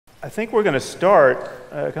I think we're going to start,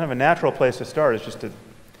 kind of a natural place to start is just to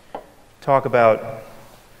talk about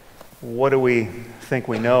what do we think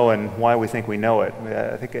we know and why we think we know it.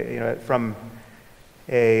 I think, from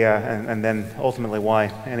and then ultimately why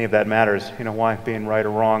any of that matters, why being right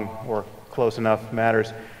or wrong or close enough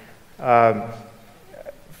matters.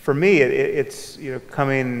 For me, it's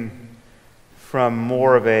coming from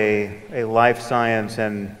more of a life science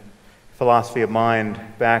and philosophy of mind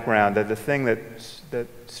background, that the thing that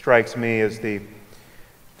strikes me as the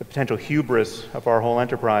potential hubris of our whole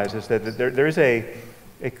enterprise is that there's a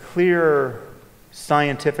clear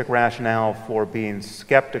scientific rationale for being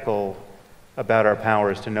skeptical about our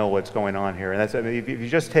powers to know what's going on here. And that's, if you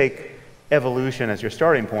just take evolution as your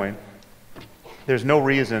starting point, there's no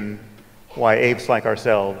reason why apes like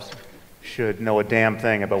ourselves should know a damn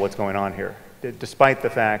thing about what's going on here, despite the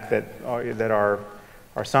fact that our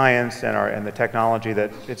science and the technology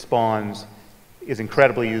that it spawns is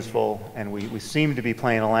incredibly useful, and we seem to be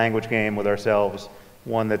playing a language game with ourselves,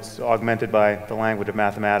 one that's augmented by the language of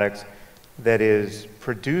mathematics, that is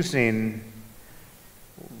producing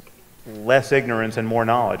less ignorance and more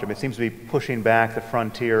knowledge. I mean, it seems to be pushing back the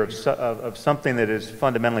frontier of something that is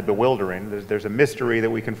fundamentally bewildering. There's a mystery that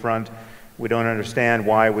we confront. We don't understand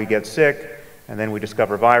why we get sick, and then we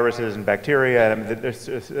discover viruses and bacteria. I mean,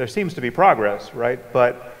 there seems to be progress, right?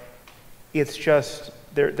 But it's just,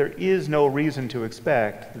 there is no reason to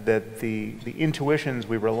expect that the intuitions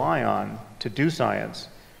we rely on to do science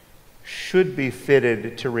should be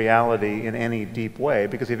fitted to reality in any deep way.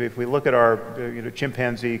 Because if we look at our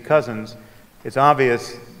chimpanzee cousins, it's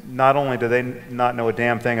obvious not only do they not know a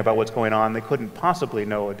damn thing about what's going on, they couldn't possibly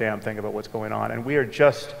know a damn thing about what's going on. And we are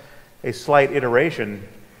just a slight iteration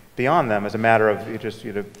beyond them as a matter of just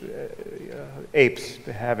apes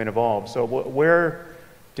having evolved. So where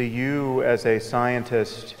do you, as a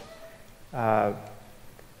scientist,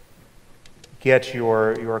 get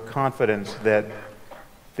your confidence that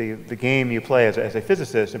the game you play as a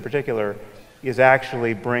physicist in particular is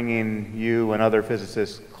actually bringing you and other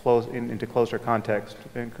physicists into closer contact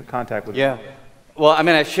with Yeah. Well, I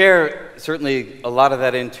mean, I share certainly a lot of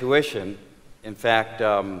that intuition. In fact,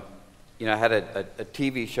 I had a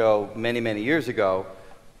TV show many years ago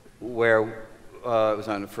where it was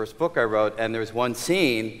on the first book I wrote, and there was one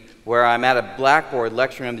scene where I'm at a blackboard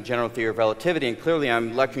lecturing on the general theory of relativity, and clearly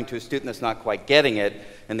I'm lecturing to a student that's not quite getting it,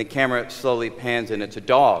 and the camera slowly pans and it's a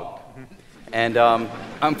dog. And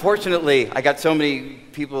unfortunately, I got so many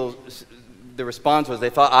people, the response was they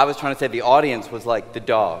thought I was trying to say the audience was like the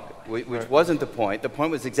dog, which wasn't the point. The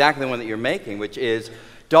point was exactly the one that you're making, which is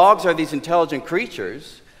dogs are these intelligent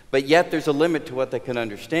creatures, but yet there's a limit to what they can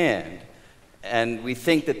understand. And we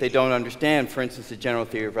think that they don't understand, for instance, the general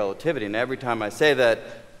theory of relativity. And every time I say that,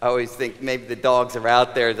 I always think maybe the dogs are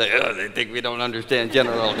out there, they think we don't understand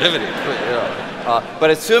general relativity.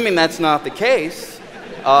 But assuming that's not the case,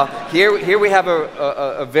 here we have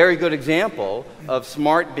a very good example of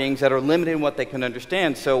smart beings that are limited in what they can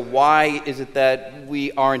understand. So why is it that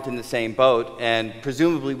we aren't in the same boat? And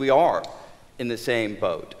presumably we are in the same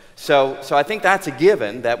boat. So I think that's a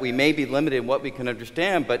given, that we may be limited in what we can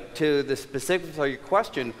understand. But to the specifics of your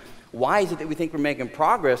question, why is it that we think we're making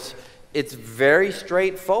progress? It's very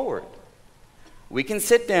straightforward. We can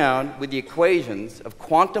sit down with the equations of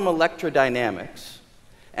quantum electrodynamics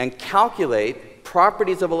and calculate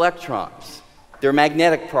properties of electrons, their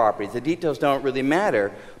magnetic properties. The details don't really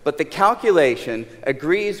matter, but the calculation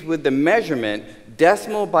agrees with the measurement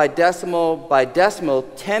decimal by decimal by decimal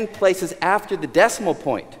 10 places after the decimal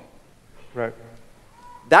point. Right.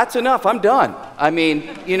 That's enough. I'm done. I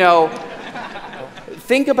mean,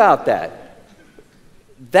 think about that.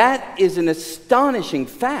 That is an astonishing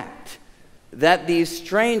fact, that these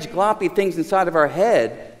strange gloppy things inside of our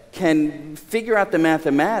head can figure out the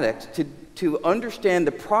mathematics to understand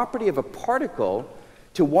the property of a particle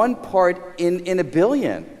to 1 part in a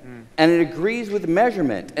billion. And it agrees with the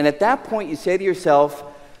measurement. And at that point, you say to yourself,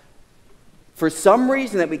 for some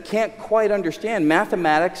reason that we can't quite understand,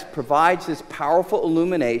 mathematics provides this powerful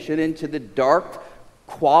illumination into the dark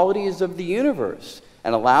qualities of the universe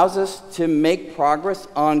and allows us to make progress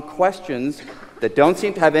on questions that don't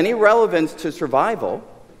seem to have any relevance to survival,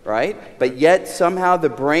 right? But yet somehow the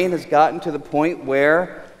brain has gotten to the point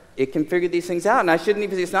where it can figure these things out. And I shouldn't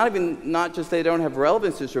even, it's not just they don't have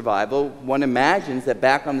relevance to survival. One imagines that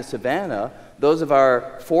back on the savannah, those of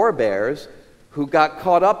our forebears who got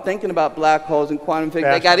caught up thinking about black holes and quantum physics,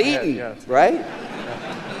 they got eaten, right?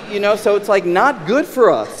 So it's like not good for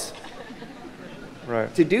us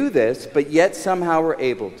to do this, but yet somehow we're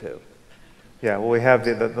able to. Yeah, well, we have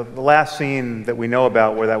the last scene that we know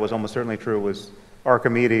about where that was almost certainly true was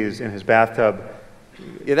Archimedes in his bathtub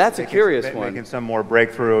Yeah, that's a curious one. Making some more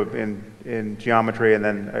breakthrough in geometry, and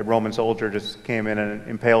then a Roman soldier just came in and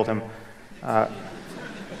impaled him.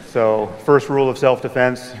 So first rule of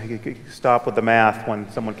self-defense, you stop with the math when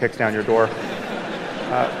someone kicks down your door.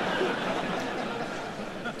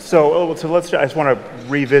 So let's. I just want to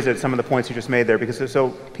revisit some of the points you just made there, because so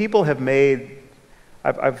people have made.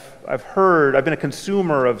 I've heard. I've been a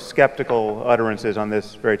consumer of skeptical utterances on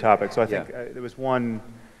this very topic. So I think there was one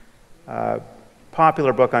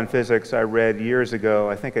popular book on physics I read years ago.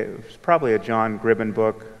 I think it was probably a John Gribben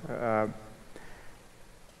book,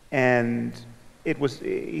 and it was.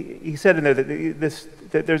 He said in there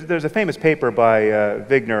that there's a famous paper by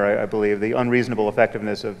Wigner, I believe, The Unreasonable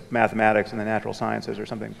Effectiveness of Mathematics in the Natural Sciences, or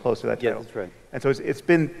something close to that title. Yeah, that's right. And so it's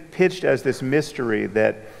been pitched as this mystery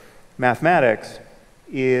that mathematics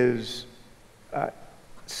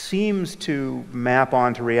seems to map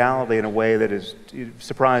onto reality in a way that is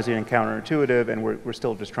surprising and counterintuitive, and we're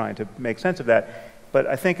still just trying to make sense of that. But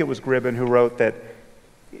I think it was Gribben who wrote that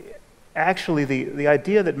actually the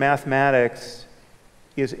idea that mathematics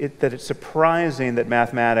that it's surprising that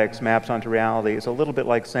mathematics maps onto reality is a little bit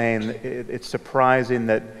like saying it's surprising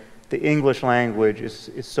that the English language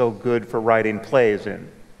is so good for writing plays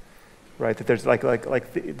in. Right, that there's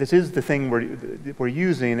this is the thing we're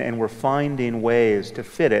using, and we're finding ways to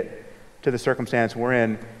fit it to the circumstance we're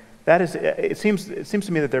in. That is, it seems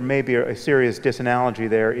to me that there may be a serious disanalogy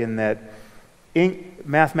there, in that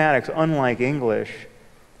mathematics, unlike English,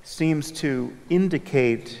 seems to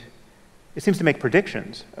indicate. It seems to make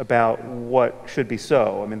predictions about what should be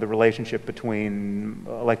so. I mean, the relationship between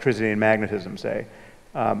electricity and magnetism, say,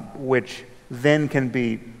 which then can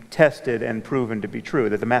be tested and proven to be true,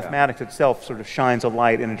 that the mathematics itself sort of shines a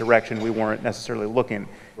light in a direction we weren't necessarily looking.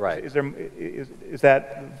 Right. Is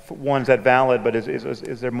that valid, but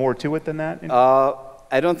is there more to it than that?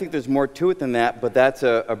 I don't think there's more to it than that, but that's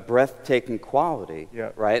a breathtaking quality,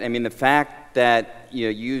 right? I mean, the fact that you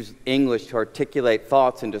use English to articulate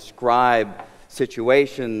thoughts and describe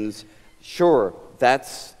situations, sure,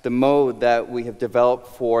 that's the mode that we have developed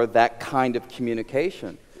for that kind of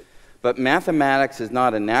communication. But mathematics is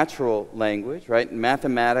not a natural language, right?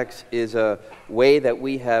 Mathematics is a way that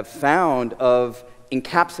we have found of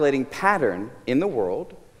encapsulating pattern in the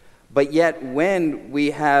world, but yet when we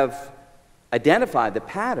have identified the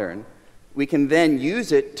pattern, we can then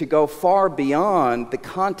use it to go far beyond the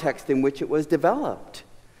context in which it was developed.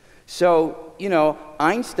 So,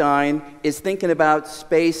 Einstein is thinking about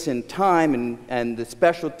space and time and the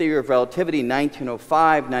special theory of relativity in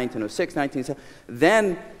 1905, 1906, 1907.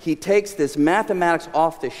 Then he takes this mathematics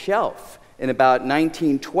off the shelf in about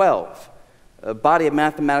 1912, a body of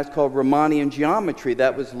mathematics called Riemannian geometry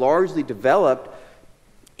that was largely developed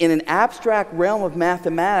in an abstract realm of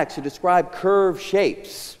mathematics to describe curved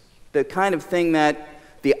shapes, the kind of thing that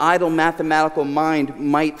the idle mathematical mind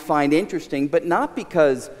might find interesting, but not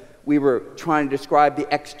because we were trying to describe the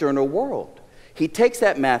external world. He takes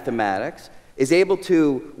that mathematics, is able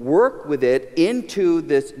to work with it into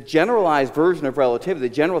this generalized version of relativity,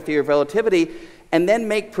 the general theory of relativity, and then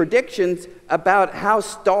make predictions about how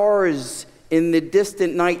stars in the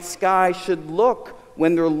distant night sky should look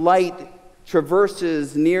when their light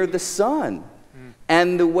traverses near the sun.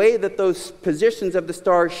 And the way that those positions of the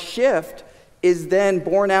stars shift is then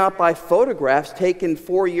borne out by photographs taken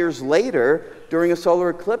 4 years later during a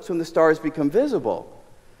solar eclipse when the stars become visible.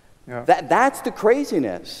 Yeah. That's the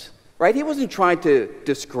craziness, right? He wasn't trying to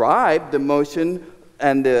describe the motion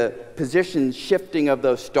and the position shifting of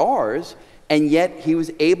those stars, and yet he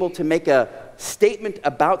was able to make a statement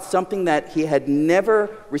about something that he had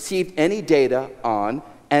never received any data on,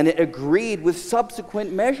 and it agreed with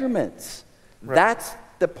subsequent measurements. Right. That's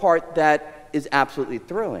the part that is absolutely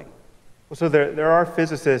thrilling. Well, so there are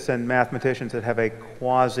physicists and mathematicians that have a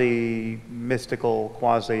quasi-mystical,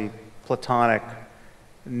 quasi-Platonic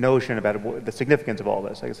notion about the significance of all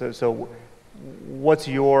this. So what's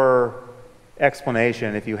your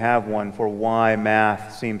explanation, if you have one, for why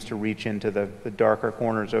math seems to reach into the darker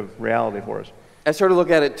corners of reality for us? I sort of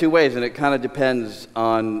look at it two ways, and it kind of depends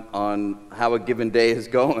on how a given day is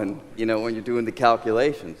going, when you're doing the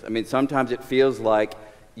calculations. I mean, sometimes it feels like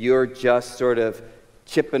you're just sort of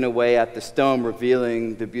chipping away at the stone,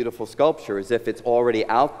 revealing the beautiful sculpture, as if it's already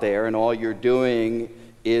out there and all you're doing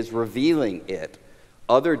is revealing it.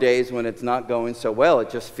 Other days when it's not going so well, it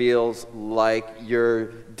just feels like you're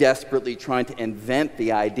desperately trying to invent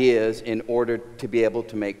the ideas in order to be able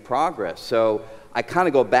to make progress. So I kind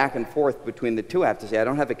of go back and forth between the two, I have to say. I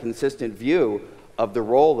don't have a consistent view of the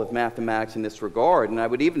role of mathematics in this regard. And I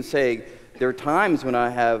would even say there are times when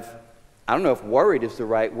I don't know if worried is the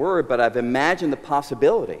right word, but I've imagined the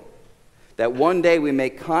possibility that one day we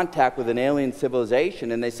make contact with an alien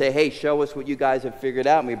civilization and they say, hey, show us what you guys have figured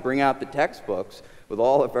out, and we bring out the textbooks with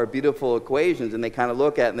all of our beautiful equations, and they kind of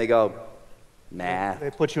look at it and they go, math. They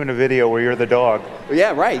put you in a video where you're the dog.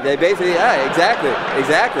 Yeah, right. They basically, yeah,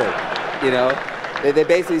 exactly. You know, they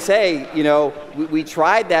basically say, you know, we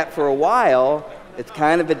tried that for a while. It's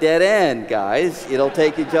kind of a dead end, guys. It'll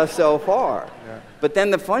take you just so far. Yeah. But then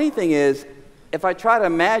the funny thing is, if I try to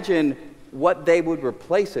imagine what they would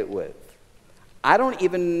replace it with, I can't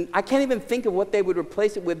even think of what they would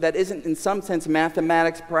replace it with that isn't in some sense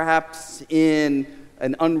mathematics, perhaps in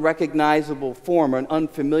an unrecognizable form or an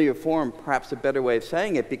unfamiliar form, perhaps a better way of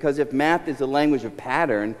saying it, because if math is a language of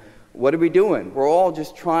pattern, what are we doing? We're all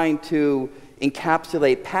just trying to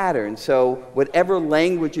encapsulate patterns. So whatever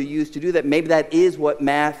language you use to do that, maybe that is what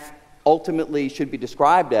math ultimately should be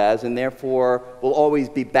described as, and therefore will always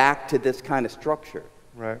be back to this kind of structure.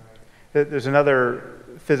 Right. There's another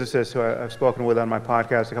physicist who I've spoken with on my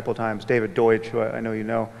podcast a couple of times, David Deutsch, who I know you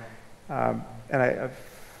know.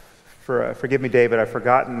 Forgive me, David, I've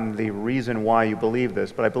forgotten the reason why you believe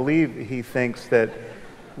this, but I believe he thinks that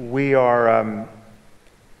we are,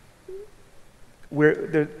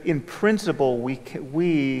 in principle,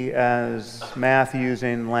 we as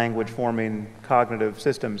math-using, language-forming cognitive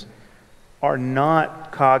systems are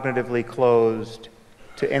not cognitively closed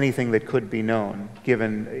to anything that could be known,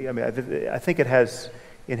 given, I mean, I think it has,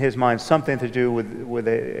 in his mind, something to do with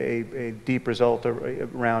a deep result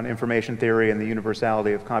around information theory and the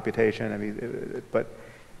universality of computation. I mean, but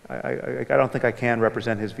I don't think I can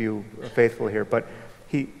represent his view faithfully here. But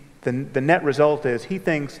the net result is he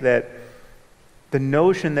thinks that the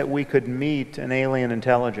notion that we could meet an alien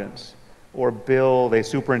intelligence or build a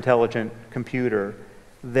super intelligent computer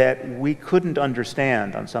that we couldn't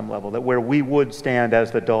understand on some level, that where we would stand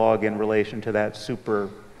as the dog in relation to that super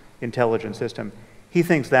intelligent system, he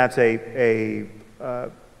thinks that's a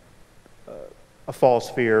false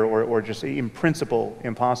fear or just in principle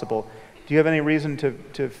impossible. Do you have any reason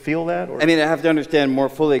to feel that? Or? I mean, I have to understand more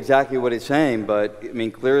fully exactly what he's saying, but I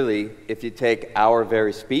mean, clearly, if you take our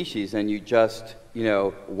very species and you just, you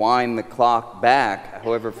know, wind the clock back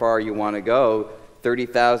however far you want to go,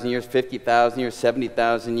 30,000 years, 50,000 years,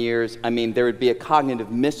 70,000 years, I mean, there would be a cognitive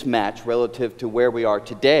mismatch relative to where we are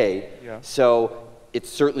today. Yeah. So it's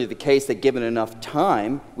certainly the case that given enough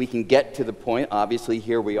time, we can get to the point, obviously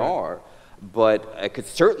here we are, but I could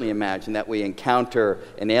certainly imagine that we encounter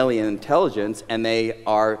an alien intelligence and they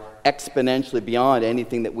are exponentially beyond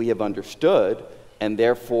anything that we have understood, and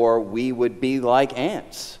therefore we would be like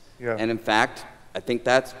ants. Yeah. And in fact, I think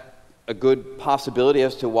that's a good possibility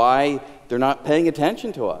as to why they're not paying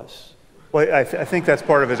attention to us. Well, I think that's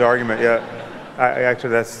part of his argument, yeah.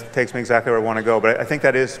 Actually, that takes me exactly where I want to go, but I think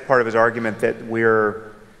that is part of his argument that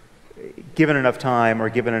we're, given enough time or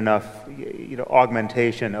given enough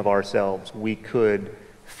augmentation of ourselves, we could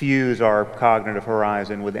fuse our cognitive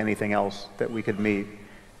horizon with anything else that we could meet.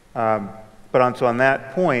 So on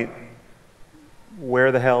that point,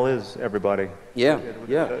 where the hell is everybody? Yeah.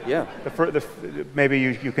 Maybe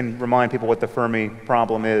you can remind people what the Fermi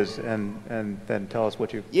problem is, and then tell us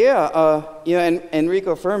what you... Yeah, and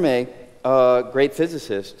Enrico Fermi, great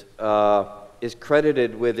physicist, is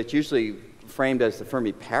credited with, it's usually framed as the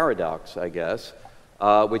Fermi paradox, I guess,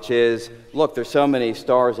 which is, look, there's so many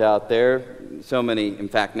stars out there, so many, in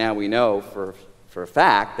fact, now we know for a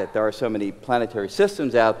fact that there are so many planetary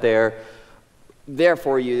systems out there,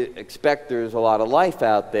 therefore you expect there's a lot of life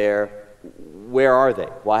out there. Where are they?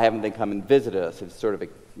 Why haven't they come and visited us? It's sort of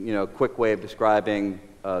a quick way of describing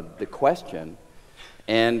the question.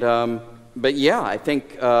 And but yeah, I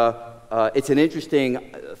think it's an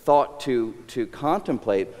interesting thought to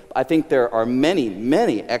contemplate. I think there are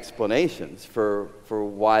many explanations for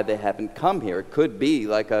why they haven't come here. It could be,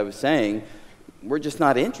 like I was saying, we're just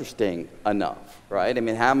not interesting enough, right? I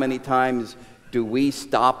mean, how many times do we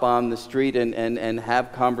stop on the street and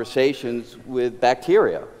have conversations with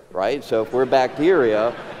bacteria, right? So if we're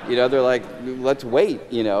bacteria, they're like, let's wait,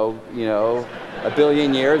 a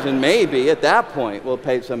billion years, and maybe at that point we'll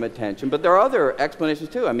pay some attention. But there are other explanations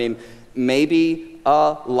too. I mean, maybe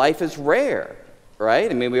life is rare, right?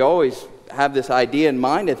 I mean, we always have this idea in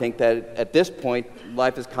mind, I think, that at this point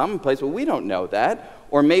life is commonplace. Well, we don't know that.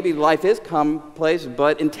 Or maybe life is commonplace,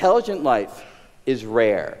 but intelligent life is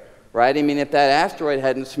rare. Right? I mean, if that asteroid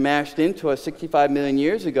hadn't smashed into us 65 million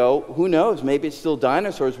years ago, who knows? Maybe it's still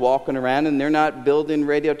dinosaurs walking around and they're not building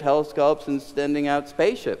radio telescopes and sending out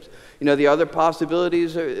spaceships. The other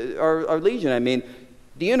possibilities are legion. I mean,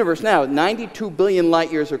 the universe now, 92 billion light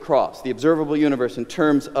years across, the observable universe in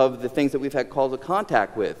terms of the things that we've had calls of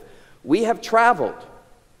contact with. We have traveled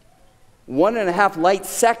 1.5 light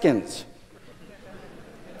seconds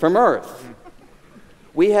from Earth.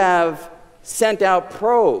 We have sent out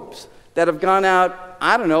probes that have gone out,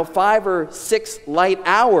 I don't know, 5 or 6 light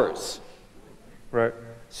hours. Right.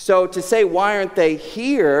 So to say, why aren't they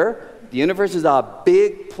here? The universe is a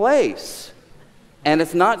big place. And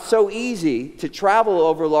it's not so easy to travel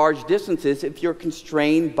over large distances if you're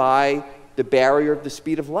constrained by the barrier of the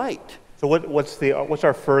speed of light. So what's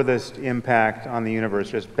our furthest impact on the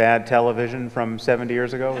universe? Just bad television from 70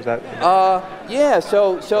 years ago? Is that? Yeah.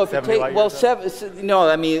 So if you take, well, no,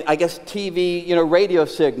 I mean, I guess TV, radio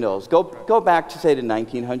signals. Go back to say the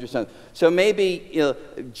 1900s. So maybe,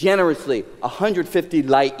 generously 150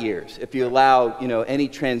 light years if you allow, any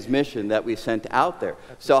transmission that we sent out there.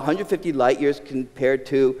 So 150 light years compared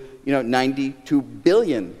to, 92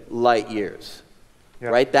 billion light years,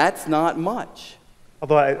 right? That's not much.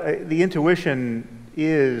 Although the intuition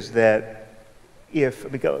is that if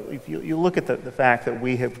you look at the fact that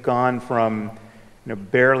we have gone from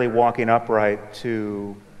barely walking upright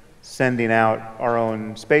to sending out our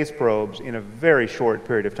own space probes in a very short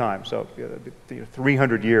period of time, so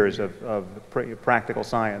 300 years of practical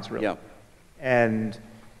science, really. Yeah. And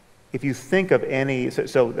if you think of any,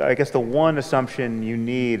 so I guess the one assumption you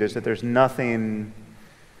need is that there's nothing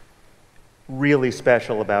really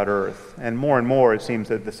special about Earth. And more it seems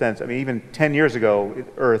that the sense, I mean, even 10 years ago,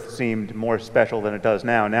 Earth seemed more special than it does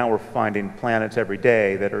now. Now we're finding planets every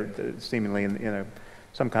day that are seemingly in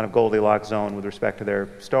some kind of Goldilocks zone with respect to their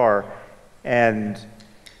star. And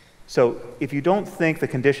so if you don't think the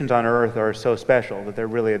conditions on Earth are so special, that they're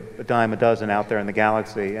really a dime a dozen out there in the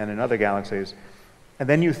galaxy and in other galaxies, and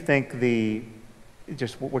then you think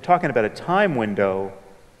we're talking about a time window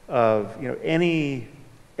of,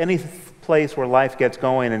 any place where life gets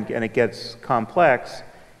going and it gets complex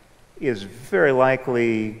is very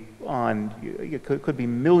likely it could be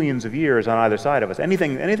millions of years on either side of us.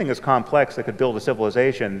 Anything that's complex that could build a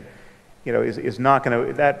civilization,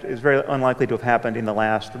 that is very unlikely to have happened in the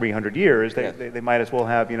last 300 years. They might as well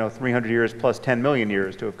have, 300 years plus 10 million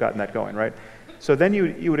years to have gotten that going, right? So then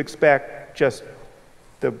you would expect just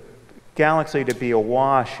the galaxy to be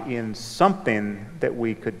awash in something that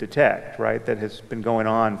we could detect, right? That has been going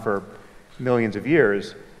on for millions of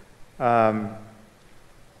years. I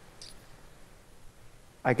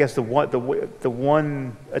guess the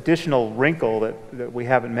one additional wrinkle that we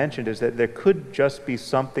haven't mentioned is that there could just be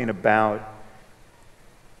something about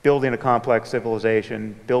building a complex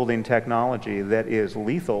civilization, building technology that is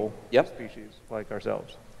lethal to species like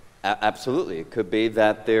ourselves. Absolutely. It could be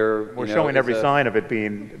that we're showing every sign of it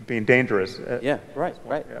being dangerous. Right,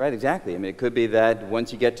 exactly. I mean, it could be that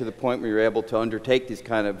once you get to the point where you're able to undertake these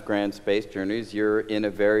kind of grand space journeys, you're in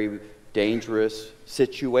a very dangerous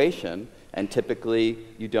situation, and typically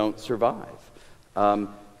you don't survive.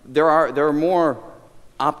 There are more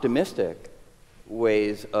optimistic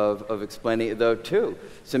ways of explaining it, though, too.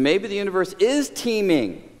 So maybe the universe is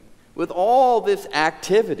teeming with all this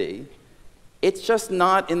activity. It's just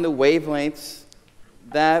not in the wavelengths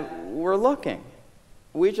that we're looking.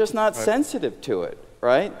 We're just not sensitive to it,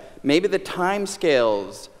 right? Maybe the time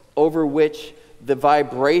scales over which the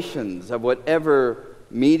vibrations of whatever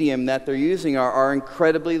medium that they're using are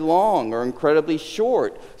incredibly long or incredibly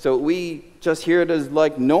short. So we just hear it as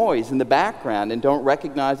like noise in the background and don't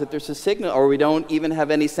recognize that there's a signal, or we don't even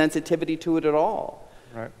have any sensitivity to it at all.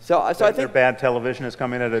 Right. So I think their bad television is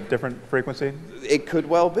coming at a different frequency? It could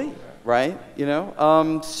well be. Right,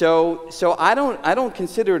 so I don't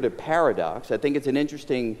consider it a paradox. I think it's an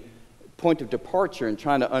interesting point of departure in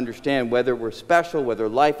trying to understand whether we're special, whether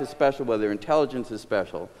life is special, whether intelligence is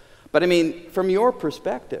special. But I mean, from your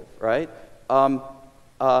perspective, right?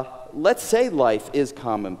 Let's say life is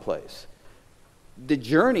commonplace. The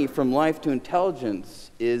journey from life to intelligence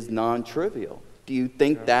is non-trivial. Do you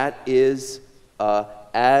think that is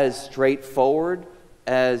as straightforward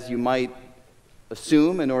as you might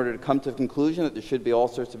assume in order to come to the conclusion that there should be all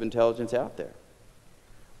sorts of intelligence out there?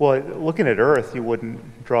 Well, looking at Earth, you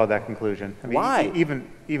wouldn't draw that conclusion. I mean, why? Even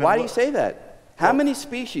why do you say that? How many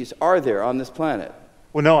species are there on this planet?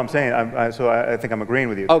 Well, no, I'm saying, I think I'm agreeing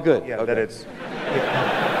with you. Oh, good. Yeah, okay. that it's.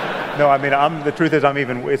 No, I mean, the truth is,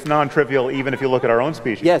 it's non-trivial even if you look at our own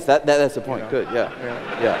species. Yes, that's the point. Good. Yeah.